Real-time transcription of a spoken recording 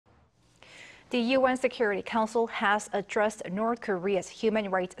The UN Security Council has addressed North Korea's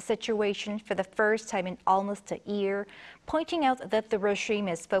human rights situation for the first time in almost a year, pointing out that the regime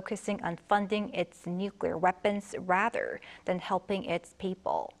is focusing on funding its nuclear weapons rather than helping its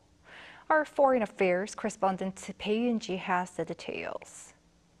people. Our foreign affairs correspondent Bae Eun-ji has the details.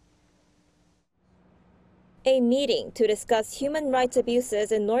 A meeting to discuss human rights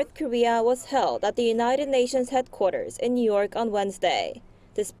abuses in North Korea was held at the United Nations headquarters in New York on Wednesday,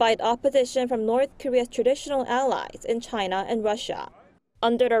 despite opposition from North Korea's traditional allies in China and Russia.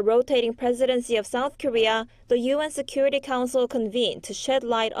 Under the rotating presidency of South Korea, the UN Security Council convened to shed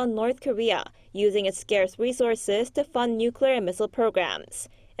light on North Korea using its scarce resources to fund nuclear and missile programs,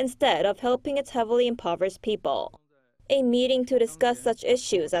 instead of helping its heavily impoverished people. A meeting to discuss such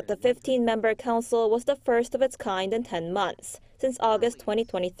issues at the 15-member council was the first of its kind in 10 months, since August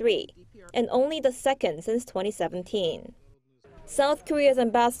 2023, and only the second since 2017. South Korea's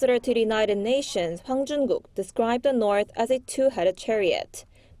ambassador to the United Nations, Hwang Jun-guk, described the North as a two-headed chariot,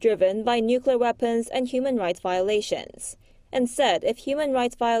 driven by nuclear weapons and human rights violations, and said if human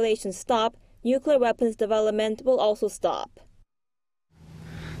rights violations stop, nuclear weapons development will also stop.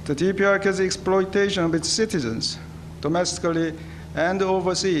 The DPRK's exploitation of its citizens, domestically and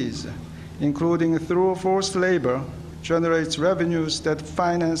overseas, including through forced labor, generates revenues that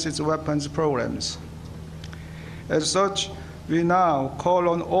finance its weapons programs. As such, we now call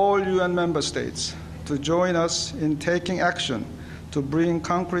on all UN member states to join us in taking action to bring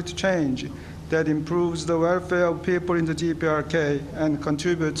concrete change that improves the welfare of people in the DPRK and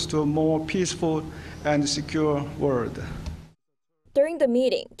contributes to a more peaceful and secure world. During the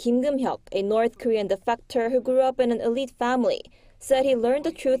meeting, Kim Kim-hyuk, a North Korean defector who grew up in an elite family, said he learned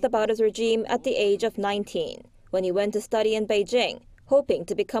the truth about his regime at the age of 19, when he went to study in Beijing, hoping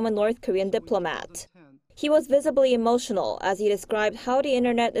to become a North Korean diplomat. He was visibly emotional as he described how the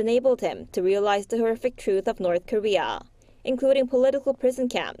internet enabled him to realize the horrific truth of North Korea, including political prison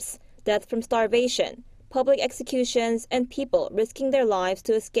camps, death from starvation, public executions, and people risking their lives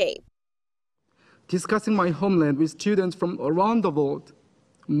to escape. Discussing my homeland with students from around the world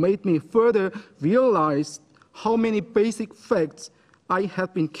made me further realize how many basic facts I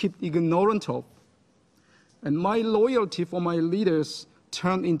had been kept ignorant of. And my loyalty for my leaders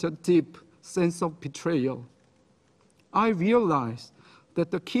turned into a deep sense of betrayal. I realized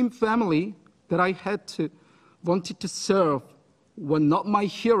that the Kim family that I wanted to serve were not my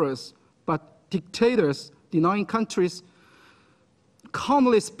heroes, but dictators denying countries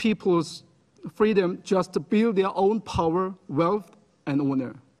countless people's freedom just to build their own power, wealth, and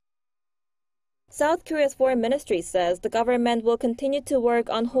honor. South Korea's foreign ministry says the government will continue to work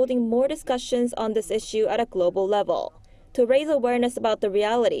on holding more discussions on this issue at a global level to raise awareness about the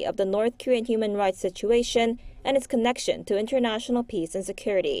reality of the North Korean human rights situation and its connection to international peace and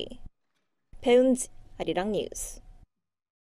security. Bae Eun-ji, Arirang News.